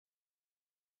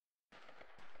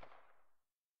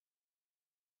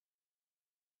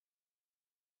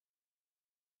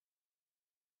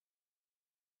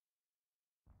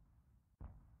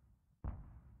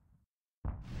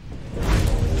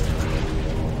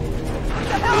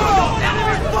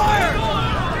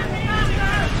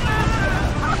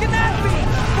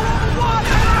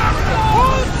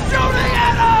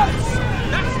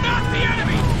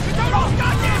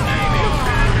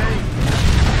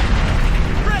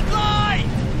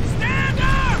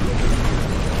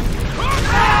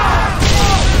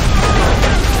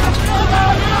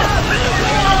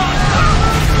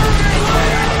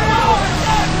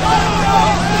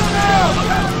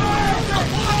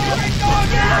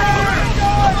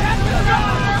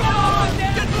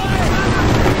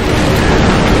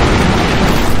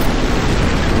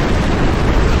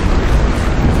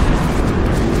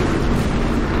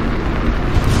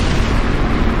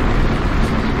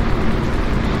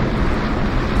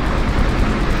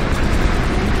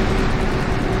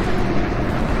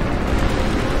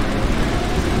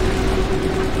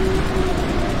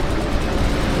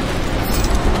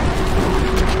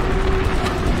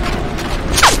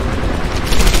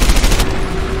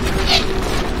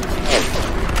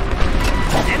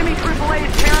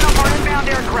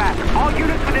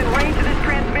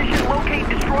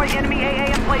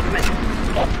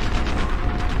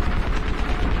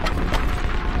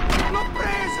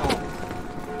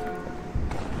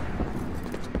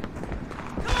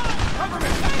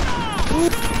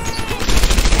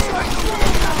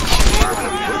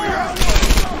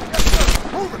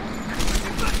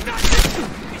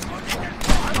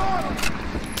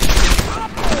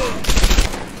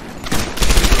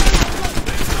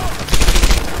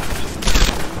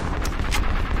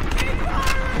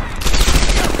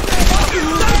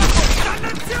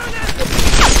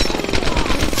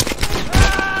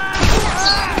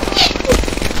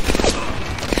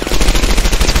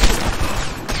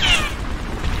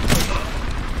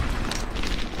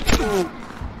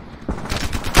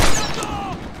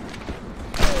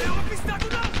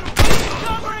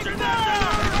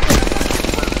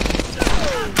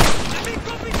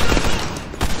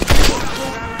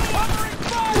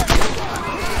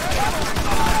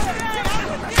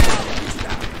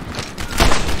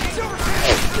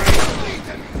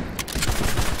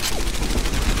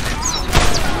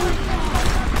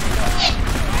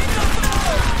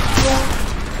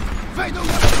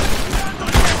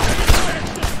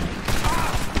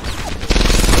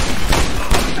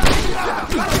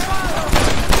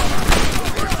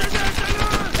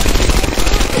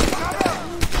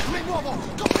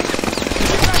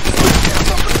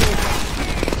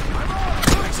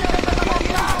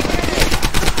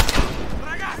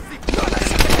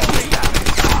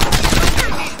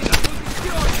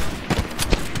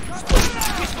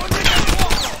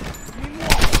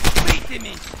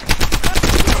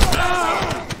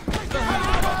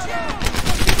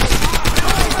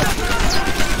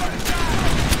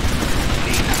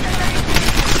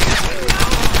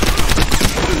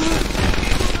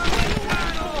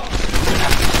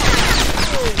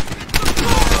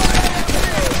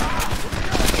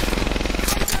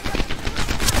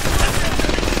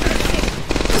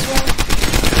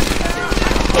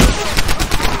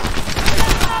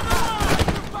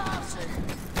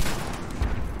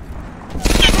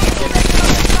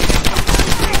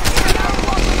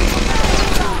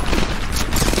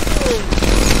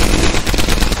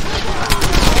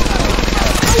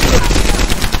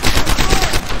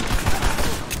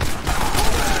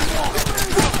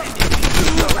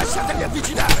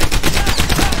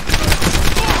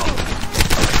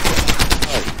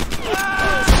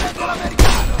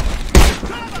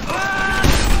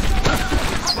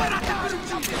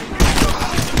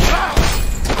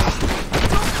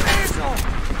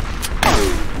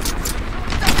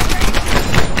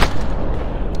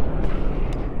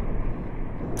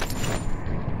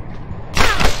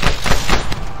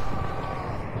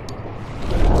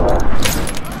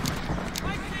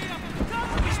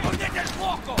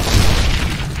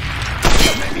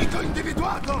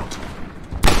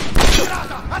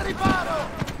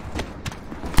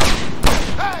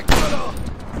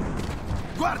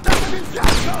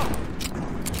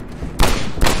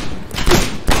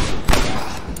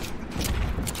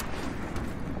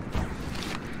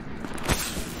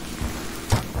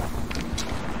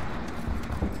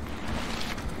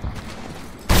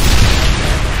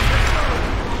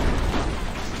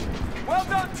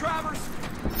Travers!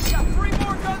 We got 3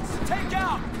 more guns to take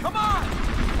out! Come on!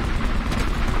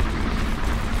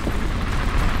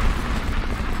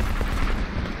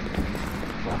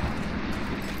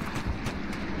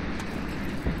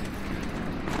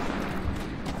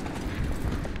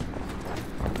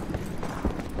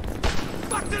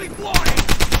 Battili fuori!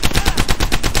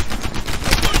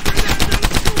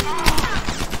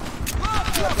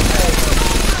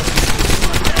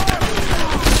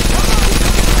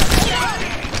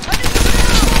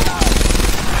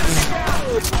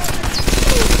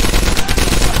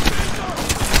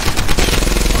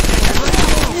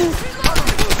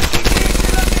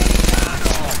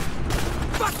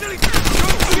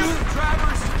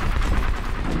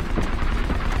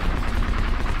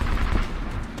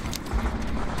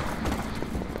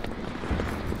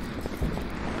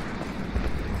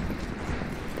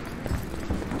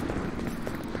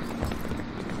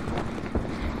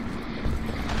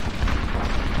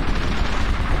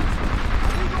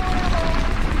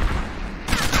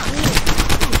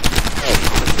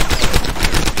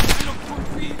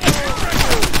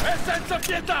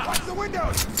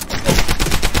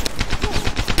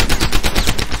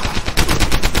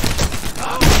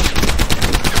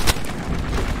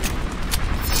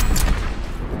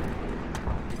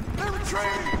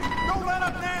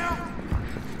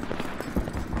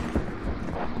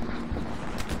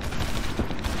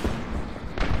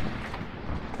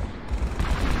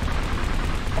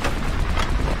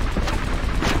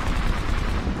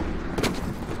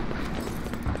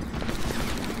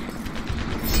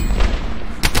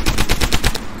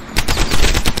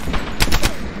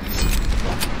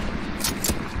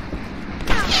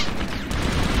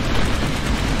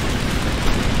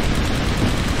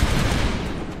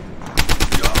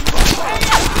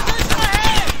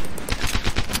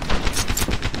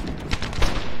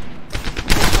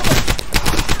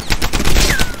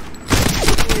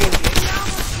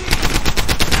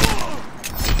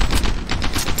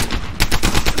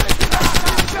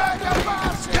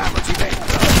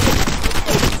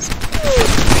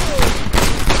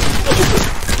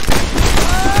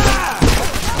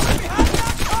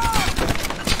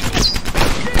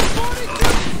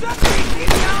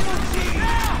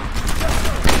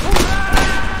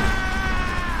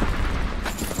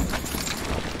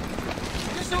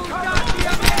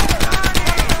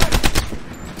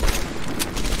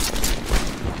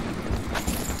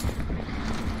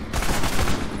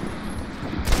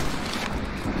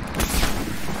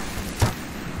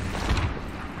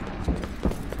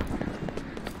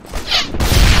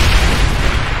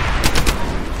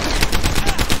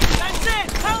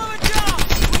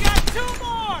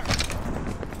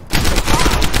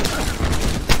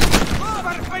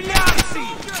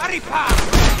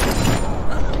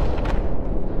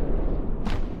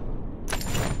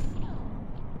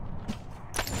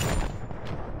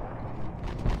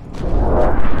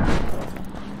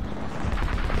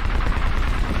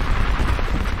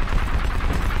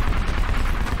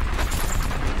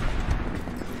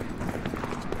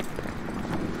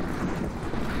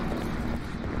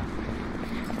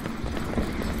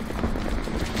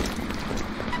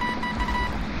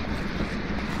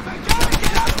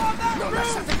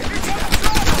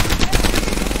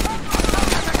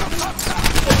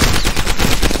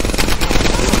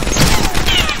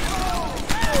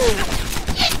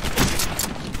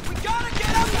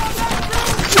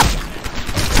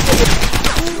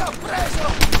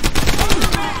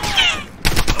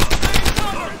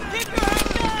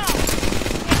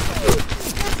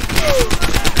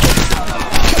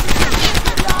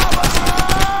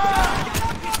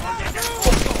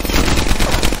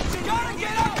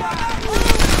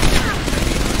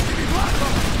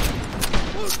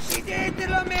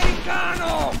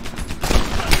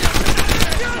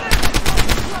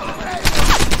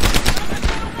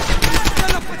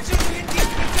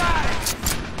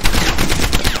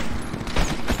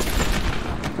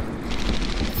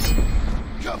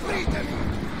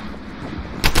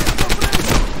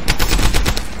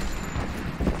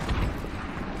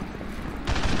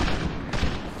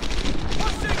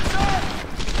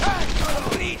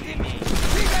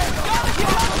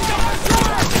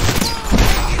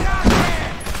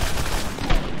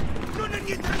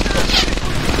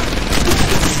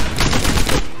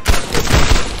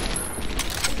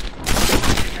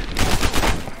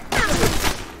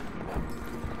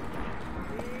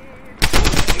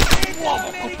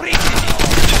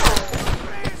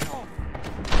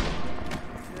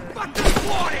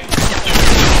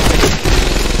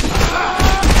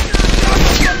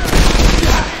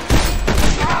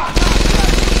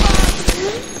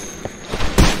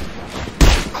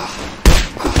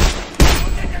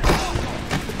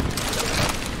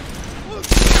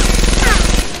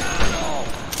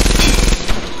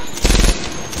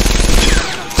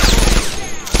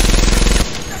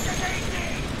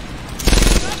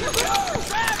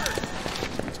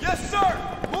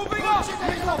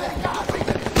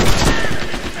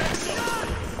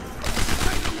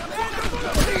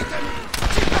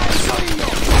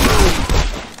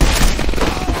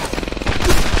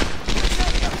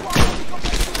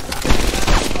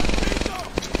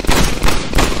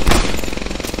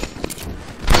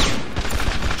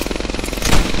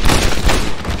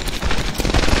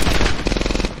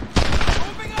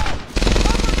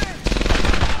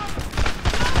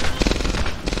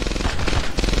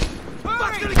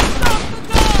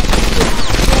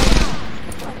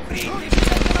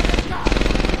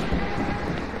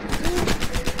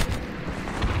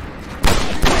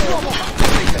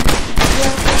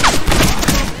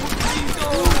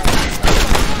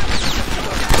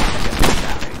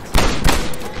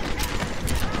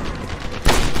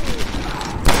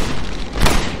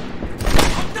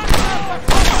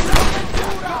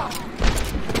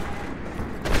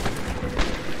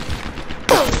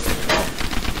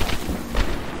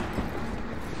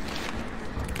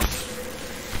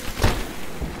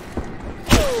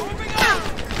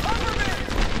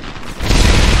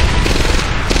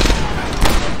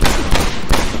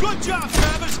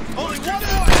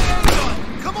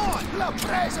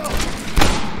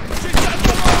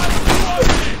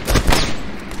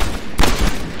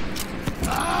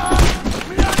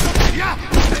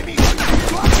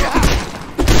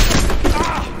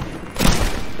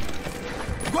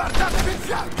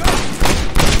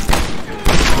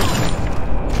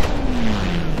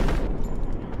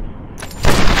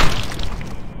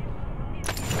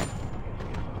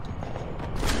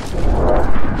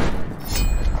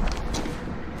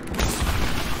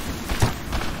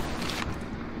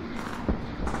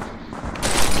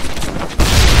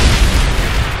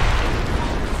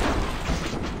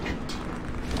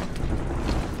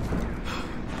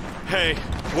 Hey,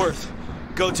 Worth,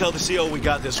 go tell the CO we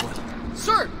got this one.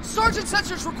 Sir, Sergeant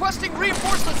Setcher's requesting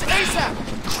reinforcements ASAP!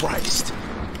 Christ,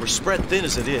 we're spread thin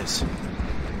as it is.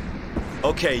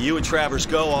 Okay, you and Travers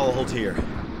go, I'll hold here.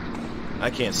 I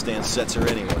can't stand Setzer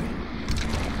anyway.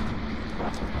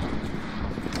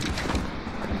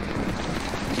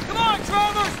 Come on,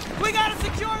 Travers! We gotta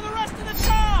secure the rest of the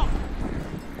town!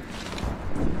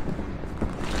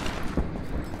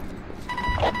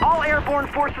 All airborne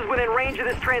forces within range of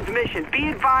this transmission, be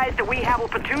advised that we have a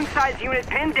platoon-sized unit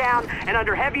pinned down and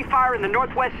under heavy fire in the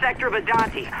northwest sector of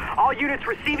Adanti. All units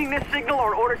receiving this signal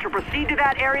are ordered to proceed to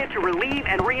that area to relieve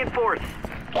and reinforce.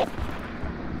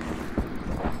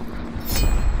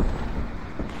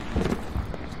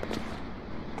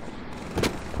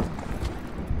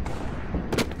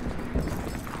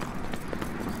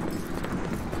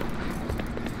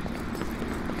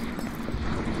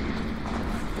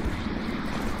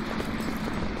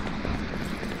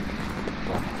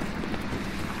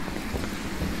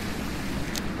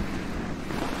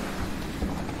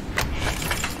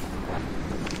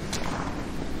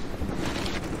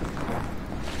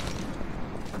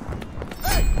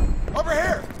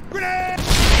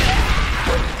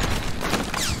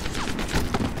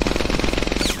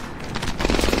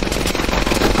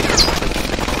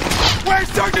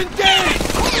 Sergeant Dane!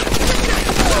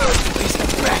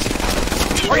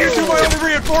 Are you two my only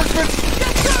reinforcements?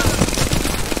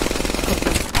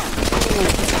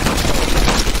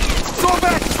 Go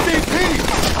back to Steve P!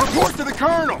 Report to the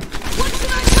Colonel! What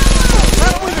should I do?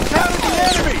 How we've encountered the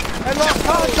enemy and lost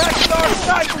contact with our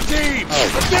sniper team!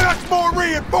 Get us more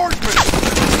reinforcements!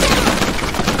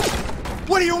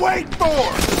 What are you waiting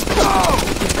for? Go!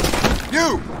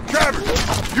 You, Travers,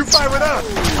 you fight with us!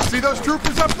 See those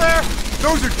troopers up there?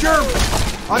 Those are Germans!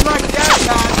 Unlike the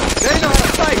Adanti, they know how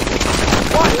to fight!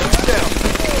 Watch yourself!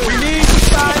 We need to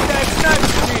find that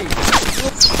sniper team!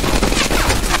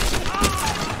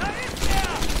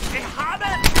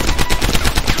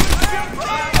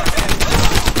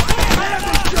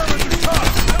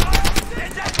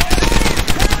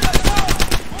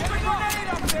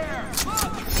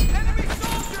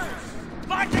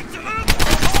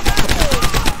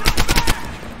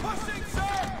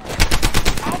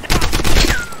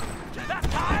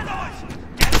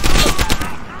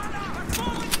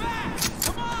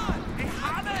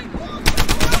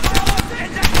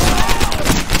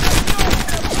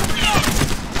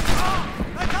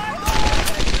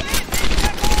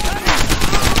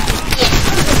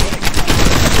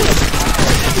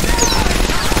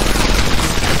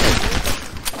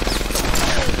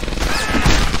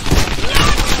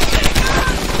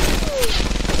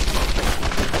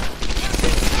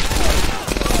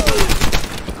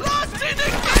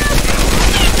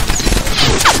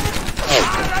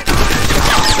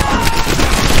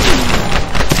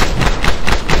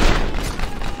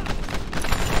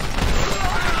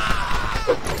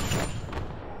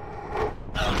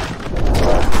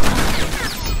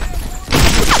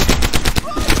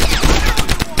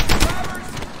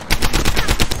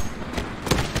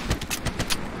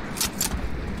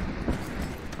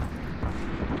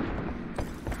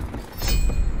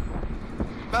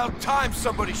 About time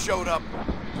somebody showed up.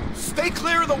 Stay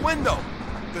clear of the window.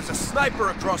 There's a sniper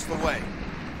across the way.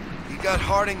 He got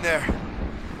Harding there.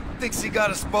 Thinks he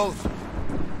got us both.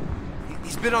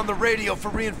 He's been on the radio for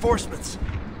reinforcements.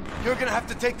 You're gonna have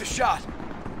to take the shot.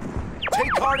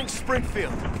 Take Harding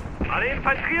Springfield. Alle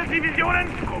Infanteriedivisionen,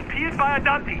 gruppiert bei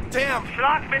Adanti. Damn!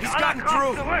 Schlag mit He's aller gotten Kraft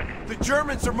through! zurück. The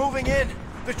Germans are moving in!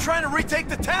 They're trying to retake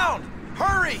the town!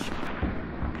 Hurry!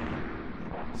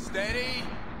 Steady!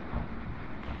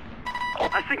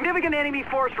 A significant enemy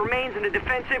force remains in the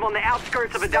defensive on the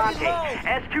outskirts of Adanti.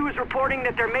 S2 is reporting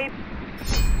that there may...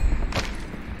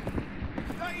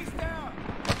 Down.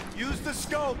 Use the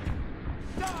scope!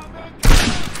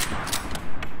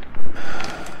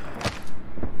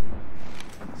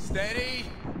 Steady!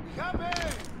 Coming!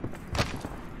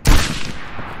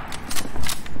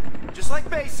 Just like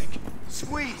basic.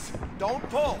 Squeeze. Don't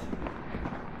pull.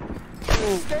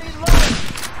 Stay low!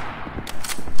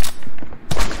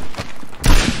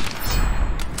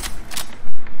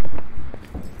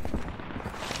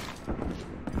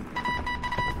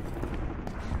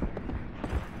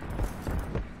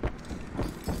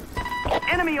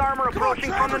 Enemy armor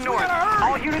approaching from the north.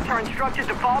 All units are instructed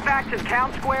to fall back to the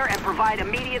town square and provide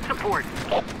immediate support.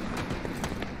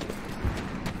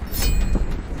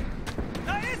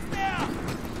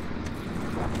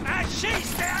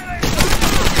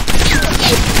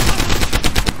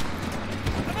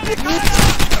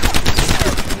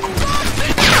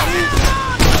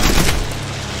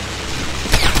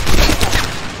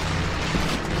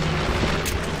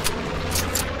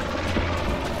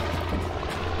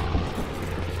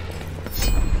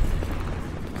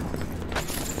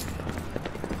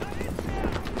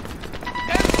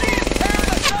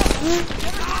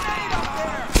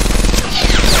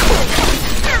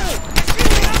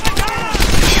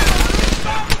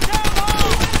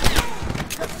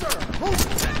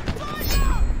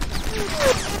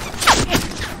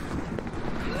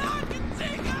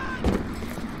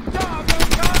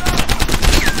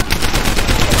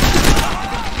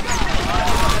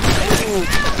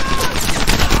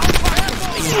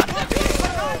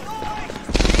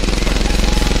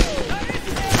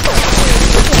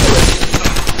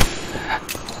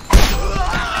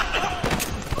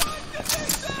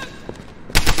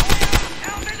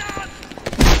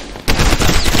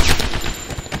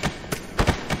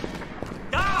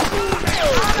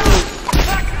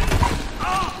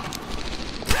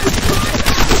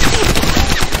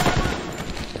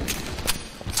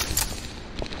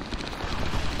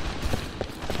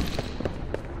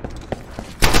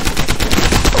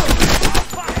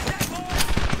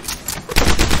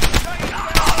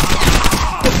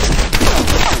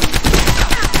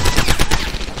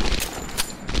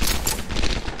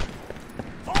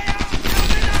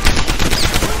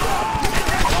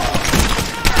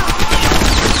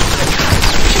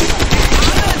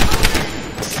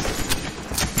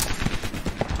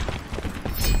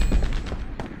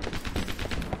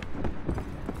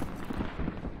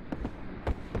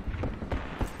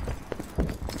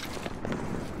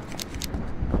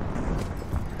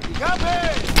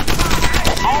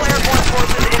 All airborne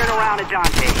forces in and around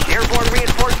Adanti. Airborne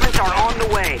reinforcements are on the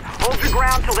way. Hold your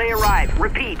ground till they arrive.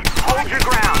 Repeat, hold your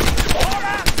ground.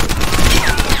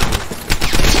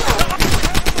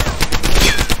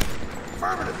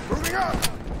 Affirmative, moving up!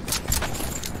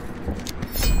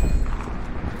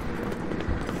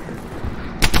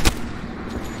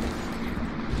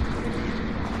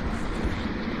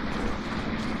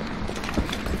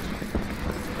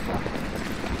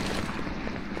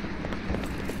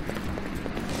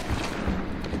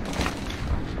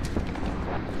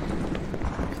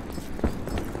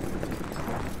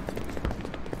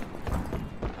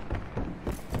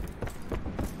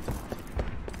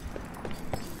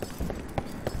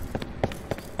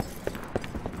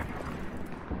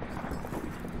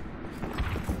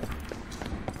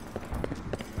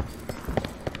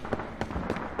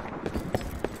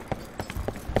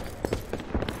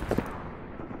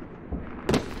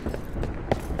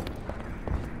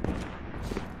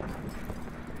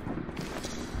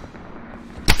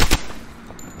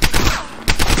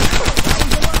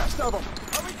 Of them.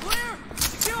 Are we clear?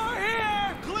 Secure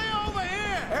here! Clear over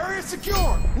here! Area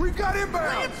secure! We've got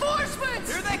inbound!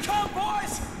 Reinforcements! Here they come,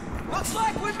 boys! Looks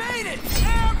like we made it!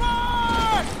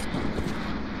 Airborne!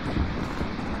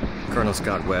 Colonel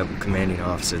Scott Webb, commanding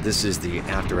officer. This is the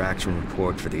after-action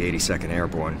report for the 82nd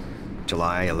Airborne.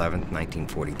 July 11th,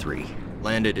 1943.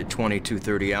 Landed at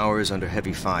 22:30 hours under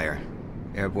heavy fire.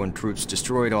 Airborne troops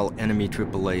destroyed all enemy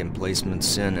AAA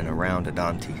emplacements in and around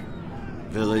Adanti.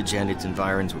 Village and its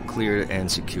environs were cleared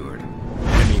and secured.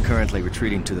 Enemy currently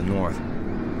retreating to the north.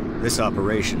 This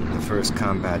operation, the first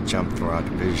combat jump for our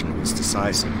division, was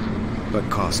decisive, but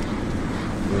costly.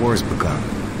 The war's begun.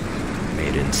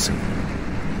 Made in soon.